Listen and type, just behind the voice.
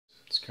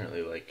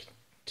currently like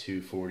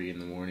 2:40 in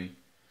the morning.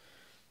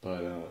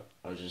 But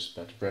I was just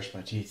about to brush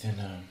my teeth and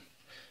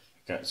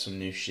got some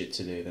new shit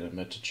today that I'm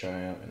about to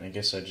try out. And I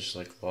guess I just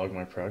like log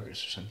my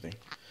progress or something.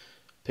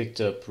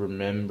 Picked up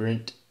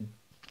Remembrant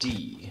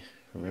D.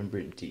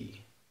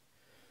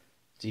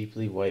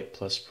 Deeply White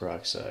Plus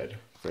Peroxide.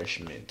 Fresh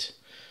mint.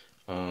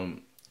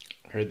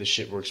 Heard this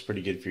shit works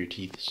pretty good for your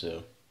teeth,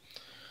 so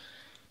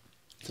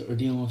that's what we're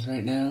dealing with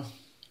right now.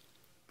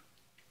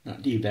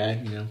 Not too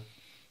bad, you know.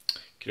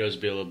 Could always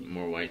be a little bit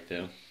more white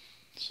though,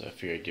 so I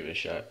figured I'd give it a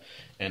shot.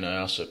 And I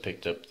also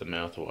picked up the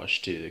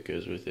mouthwash too that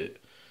goes with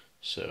it.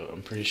 So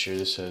I'm pretty sure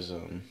this has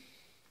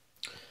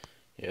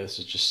yeah, this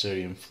is just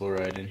sodium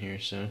fluoride in here,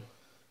 so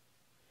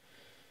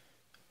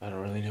I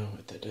don't really know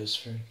what that does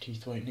for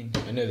teeth whitening.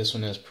 I know this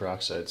one has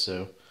peroxide,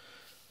 so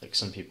like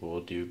some people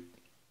will do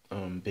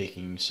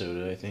baking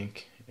soda, I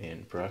think,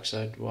 and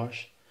peroxide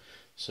wash.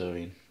 So I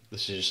mean,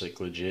 this is just like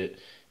legit.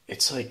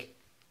 It's like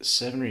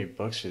 $7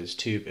 or $8 for this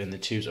tube, and the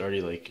tube's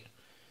already like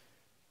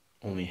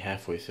only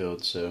halfway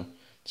filled, so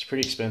it's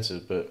pretty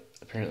expensive, but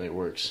apparently it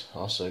works.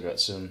 Also, I got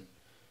some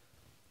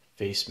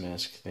face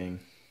mask thing.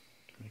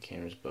 My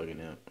camera's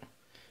bugging out.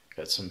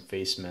 Got some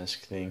face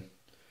mask thing.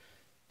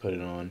 Put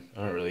it on.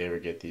 I don't really ever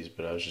get these,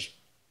 but I was just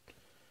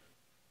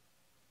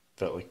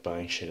felt like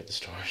buying shit at the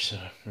store, so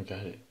I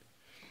got it.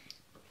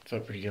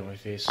 Felt pretty good on my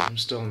face. I'm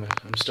still on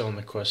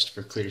the quest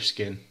for clear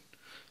skin.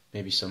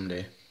 Maybe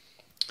someday.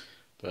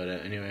 But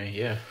anyway,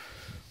 yeah.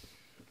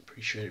 I'm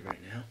pretty shredded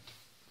right now.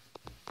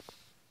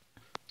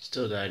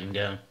 Still dieting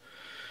down.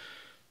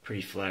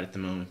 Pretty flat at the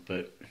moment,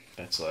 but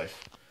that's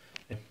life.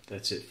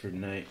 That's it for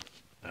tonight.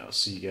 I'll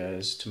see you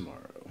guys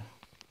tomorrow.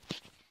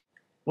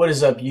 What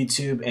is up,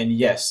 YouTube? And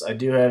yes, I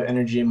do have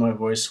energy in my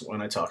voice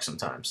when I talk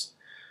sometimes.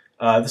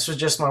 This was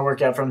just my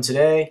workout from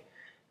today.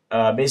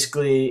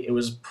 Basically, it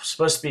was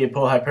supposed to be a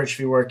pull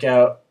hypertrophy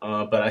workout,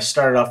 but I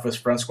started off with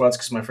front squats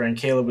because my friend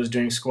Caleb was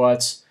doing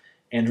squats.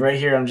 And right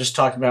here, I'm just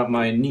talking about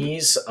my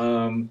knees.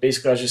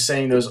 Basically, I was just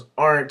saying those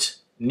aren't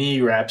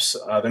knee wraps.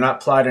 They're not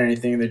plied or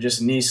anything. They're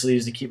just knee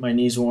sleeves to keep my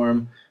knees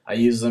warm. I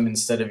use them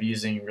instead of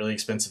using really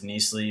expensive knee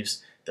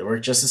sleeves. They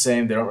work just the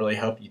same. They don't really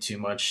help you too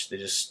much. They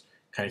just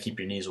kind of keep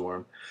your knees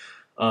warm.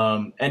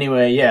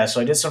 Anyway, yeah,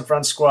 so I did some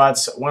front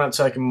squats. Went up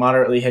to like a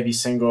moderately heavy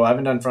single. I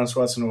haven't done front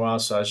squats in a while,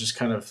 so I was just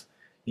kind of,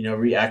 you know,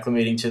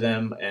 reacclimating to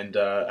them. And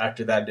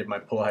after that, I did my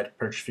pull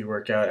hypertrophy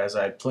workout as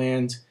I had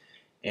planned.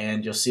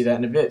 And you'll see that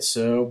in a bit.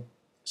 So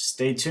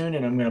stay tuned,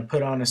 and I'm going to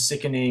put on a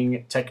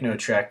sickening techno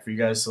track for you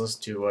guys to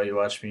listen to while you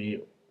watch me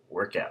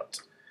work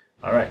out.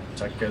 Alright,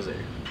 talk to you guys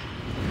later.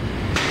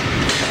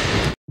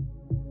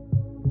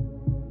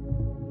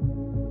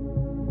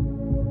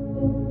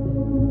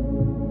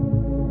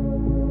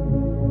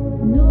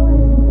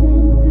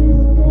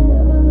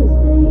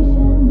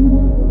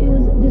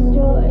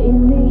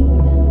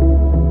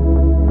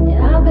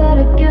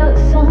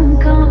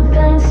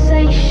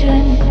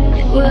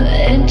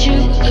 Wouldn't you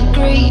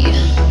agree?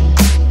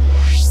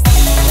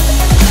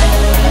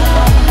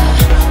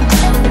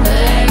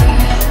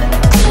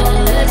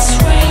 Let's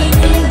rain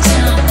it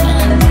down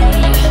on me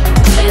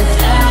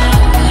without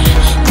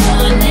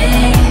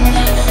warning.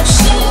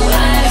 So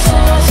I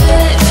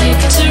forfeit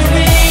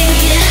victory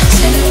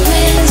to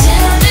win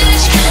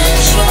damage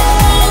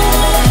control.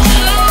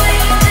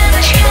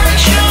 Damage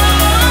control.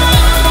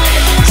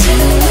 To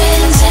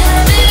win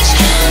damage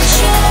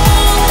control.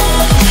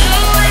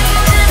 Damage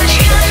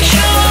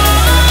control.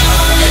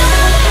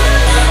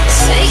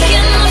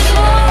 Taking the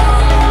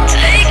fall,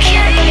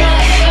 taking the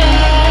fall.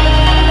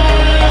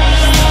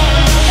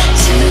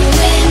 To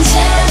win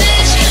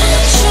damage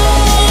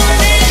control,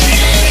 damage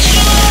control.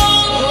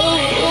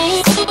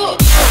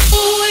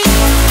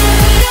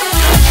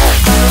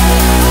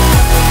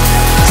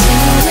 To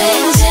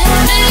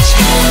win damage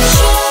control,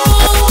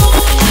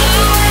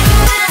 damage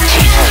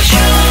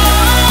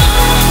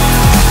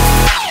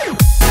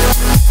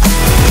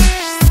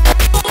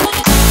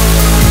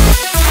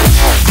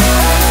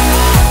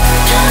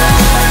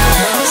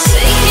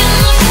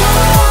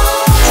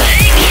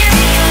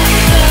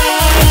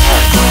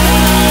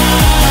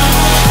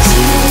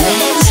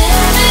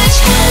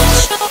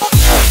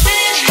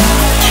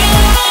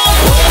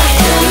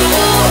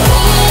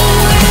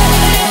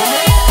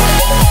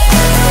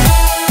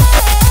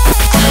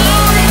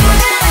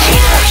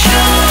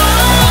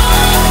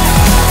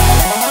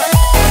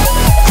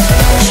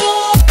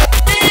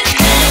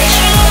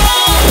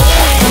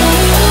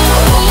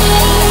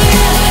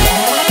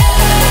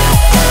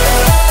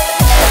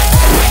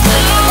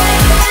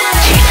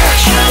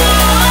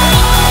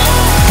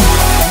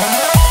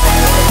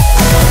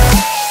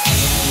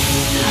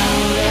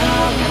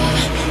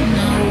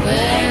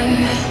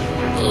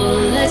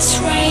it's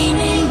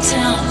raining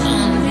down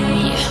on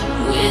me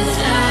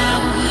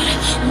without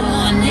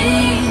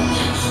warning.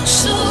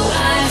 So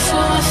I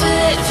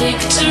forfeit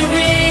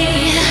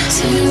victory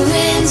to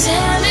win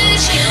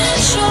damage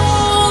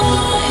control.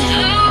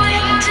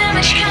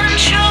 Damage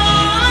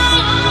control.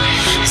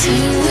 To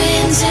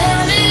win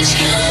damage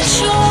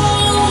control.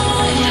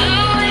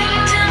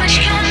 Damage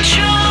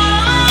control.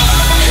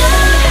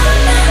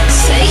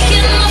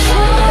 Taking the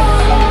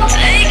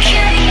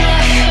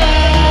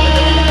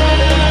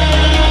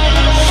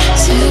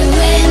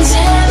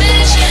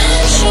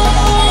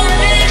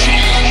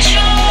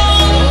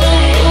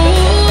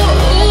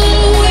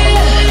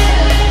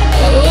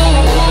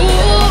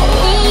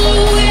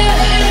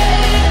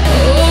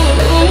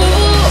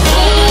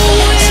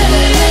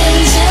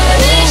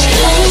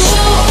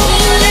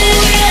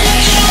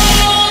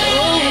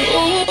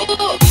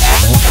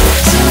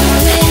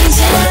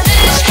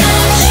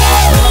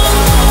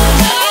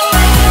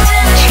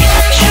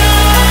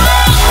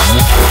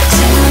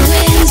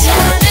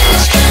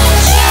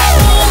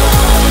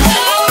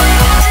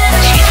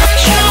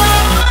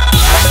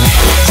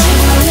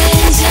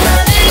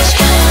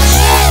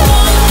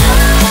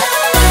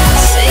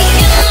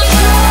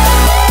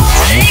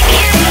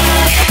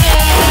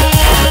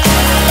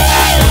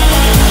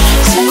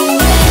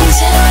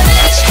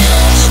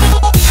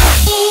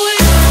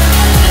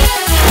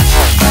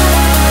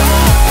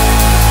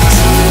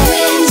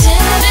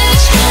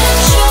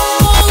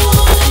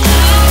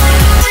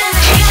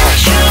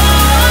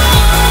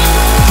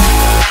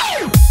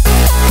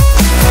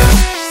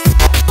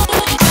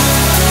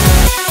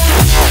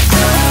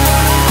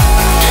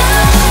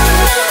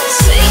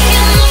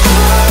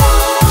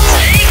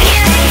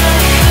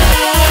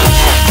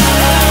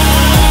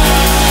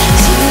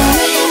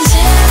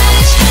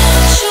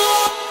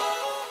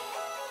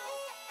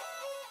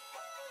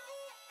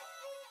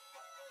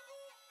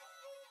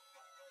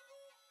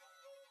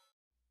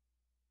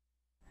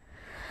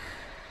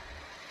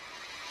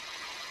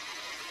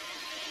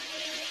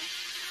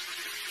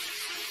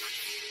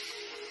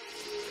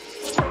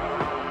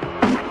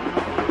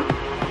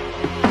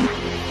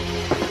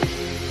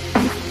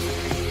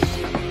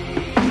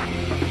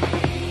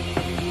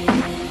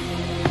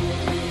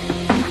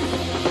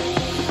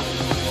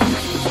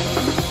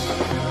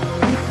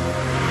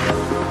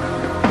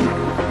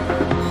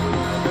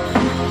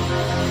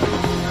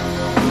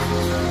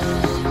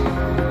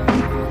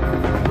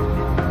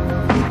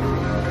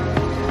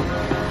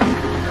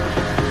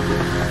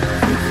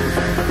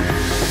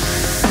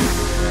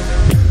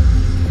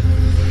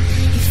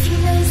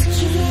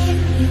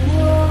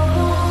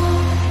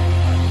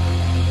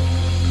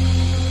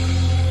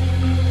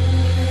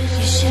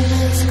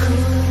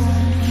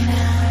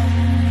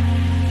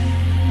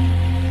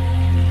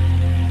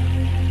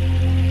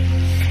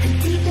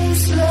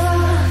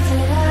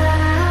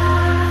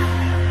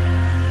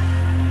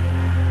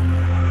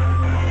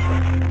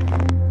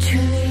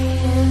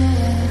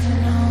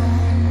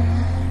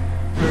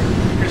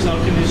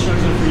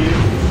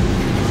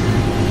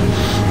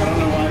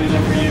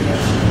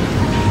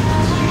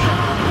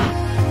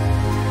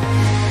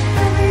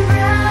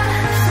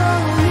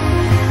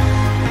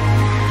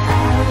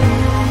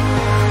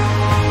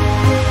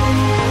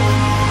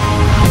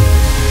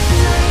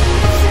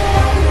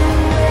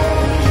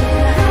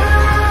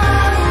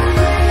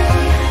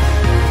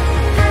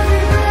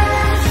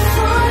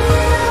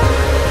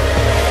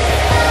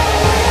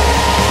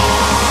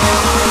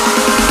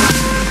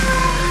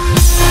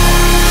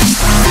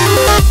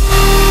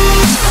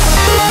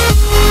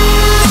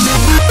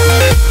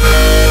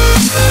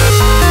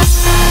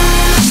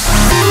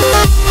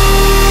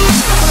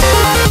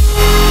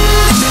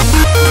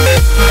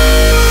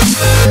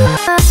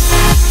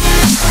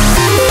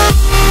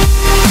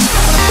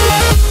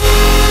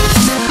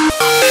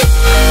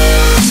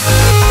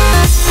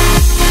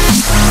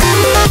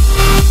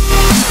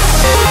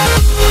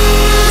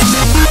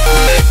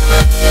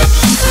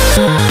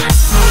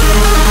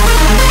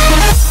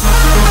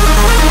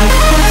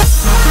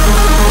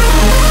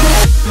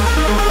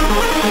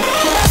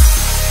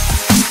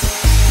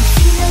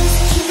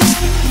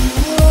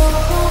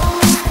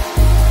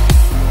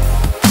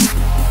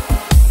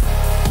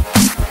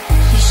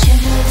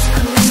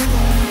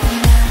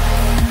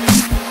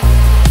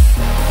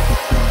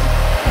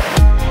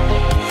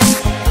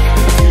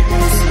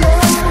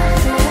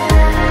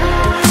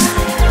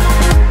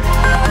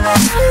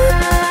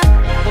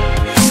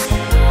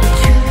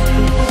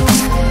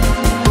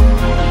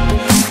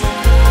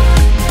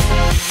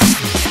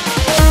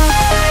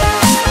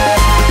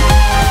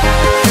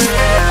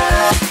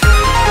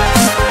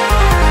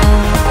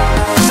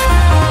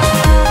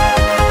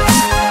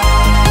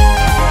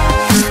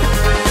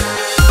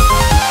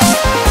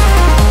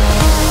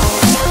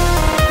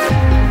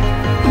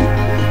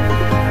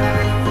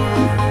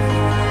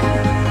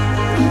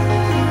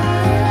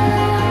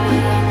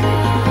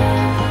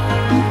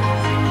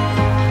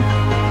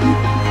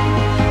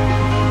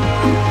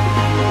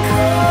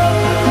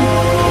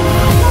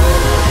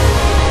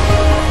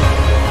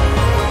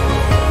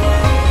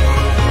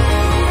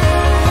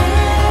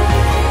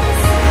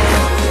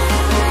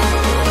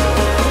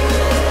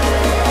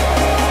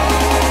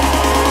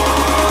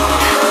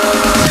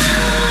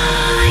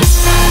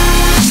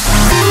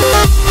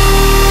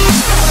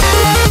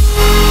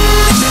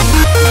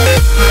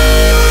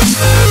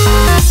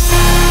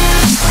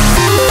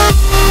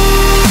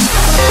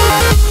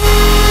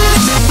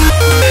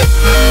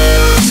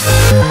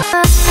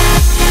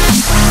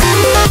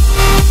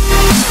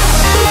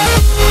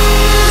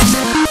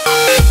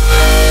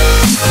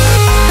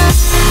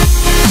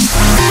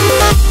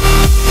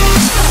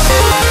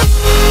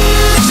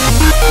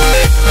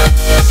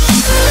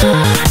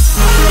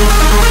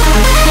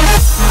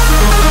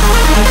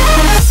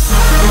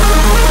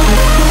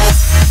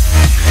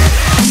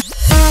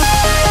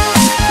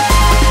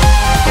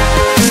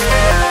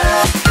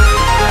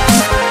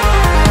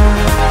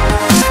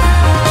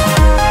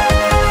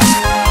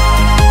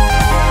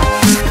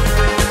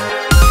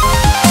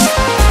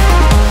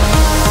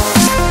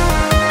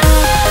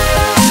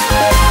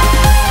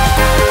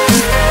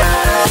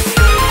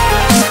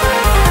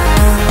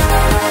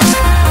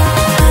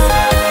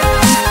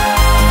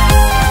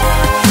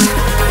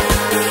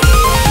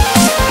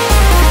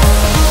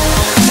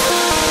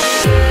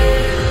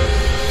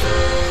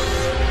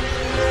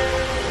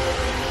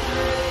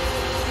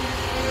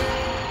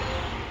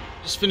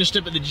Just finished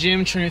up at the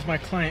gym training with my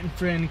client and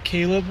friend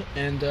Caleb,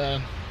 and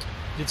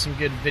did some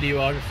good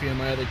videography on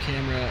my other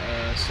camera,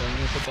 so I'm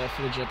gonna put that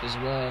footage up as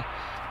well.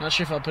 Not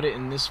sure if I'll put it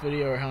in this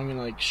video or how I'm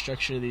gonna like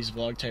structure these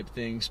vlog type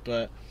things,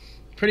 but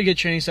pretty good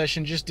training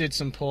session. Just did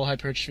some pull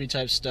hypertrophy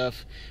type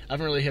stuff. I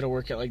haven't really hit a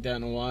workout like that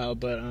in a while,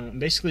 but I'm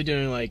basically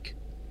doing like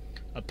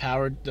a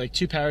like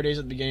 2 power days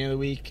at the beginning of the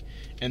week,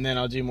 and then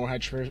I'll do more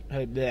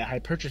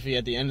hypertrophy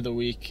at the end of the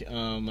week,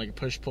 like a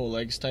push pull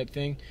legs type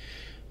thing.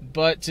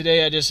 But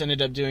today I just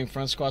ended up doing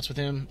front squats with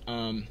him.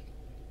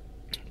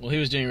 Well, he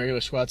was doing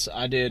regular squats.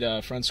 I did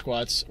front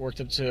squats,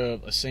 worked up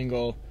to a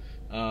single.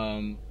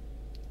 Didn't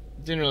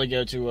really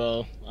go too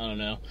well, I don't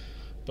know.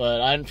 But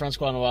I hadn't front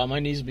squat in a while. My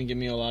knees have been giving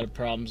me a lot of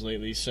problems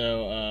lately,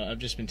 so I've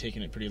just been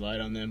taking it pretty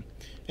light on them.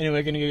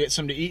 Anyway, gonna go get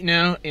something to eat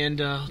now,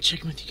 and I'll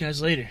check in with you guys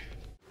later.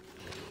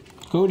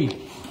 Cody.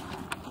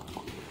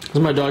 This is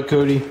my dog,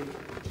 Cody.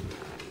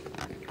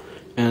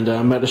 And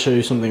I'm about to show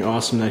you something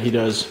awesome that he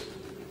does.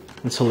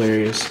 It's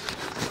hilarious.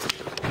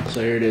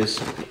 So here it is.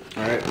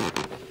 Alright.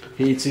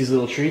 He eats these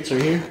little treats right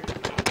here.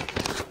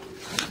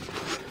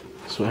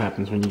 That's what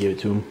happens when you give it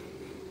to him.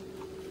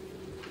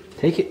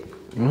 Take it.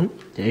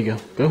 There you go.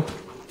 Go.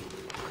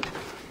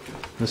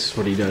 This is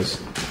what he does.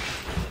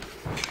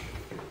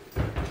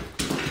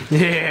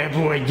 Yeah,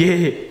 boy,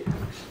 get it.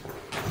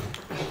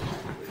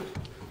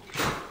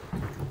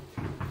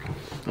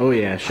 Oh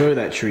yeah, show her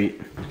that treat.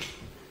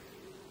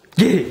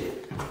 Get it.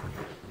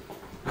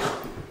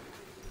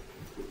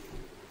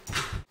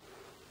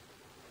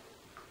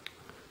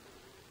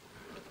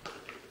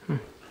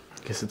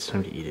 Guess it's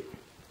time to eat it.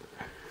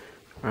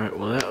 Alright,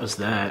 well that was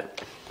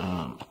that.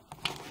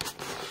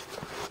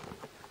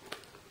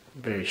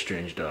 Very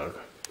strange dog.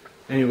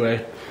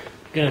 Anyway,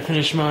 gonna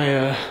finish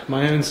my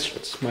my own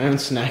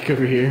snack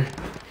over here.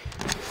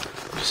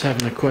 Just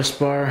having a Quest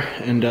bar,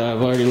 and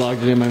I've already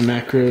logged it in my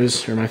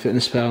macros or my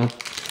FitnessPal.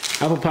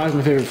 Apple pie is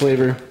my favorite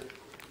flavor.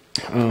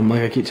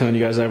 Like I keep telling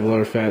you guys, I have a lot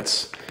of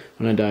fats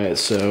when I diet,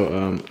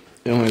 so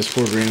it only has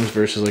 4 grams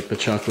versus like the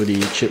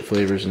chocolatey chip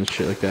flavors and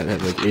shit like that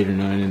have like 8 or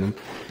 9 in them.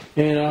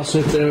 And I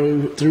also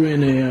threw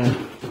in a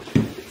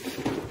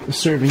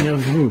serving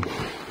of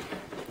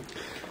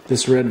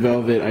this red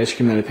velvet ice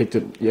cream that I picked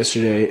up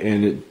yesterday,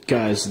 and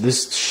guys,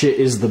 this shit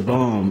is the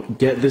bomb.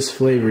 Get this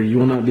flavor, you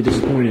will not be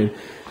disappointed.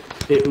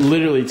 It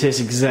literally tastes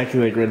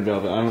exactly like red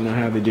velvet. I don't know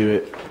how they do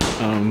it,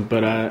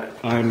 but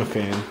I'm a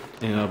fan,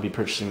 and I'll be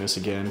purchasing this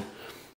again.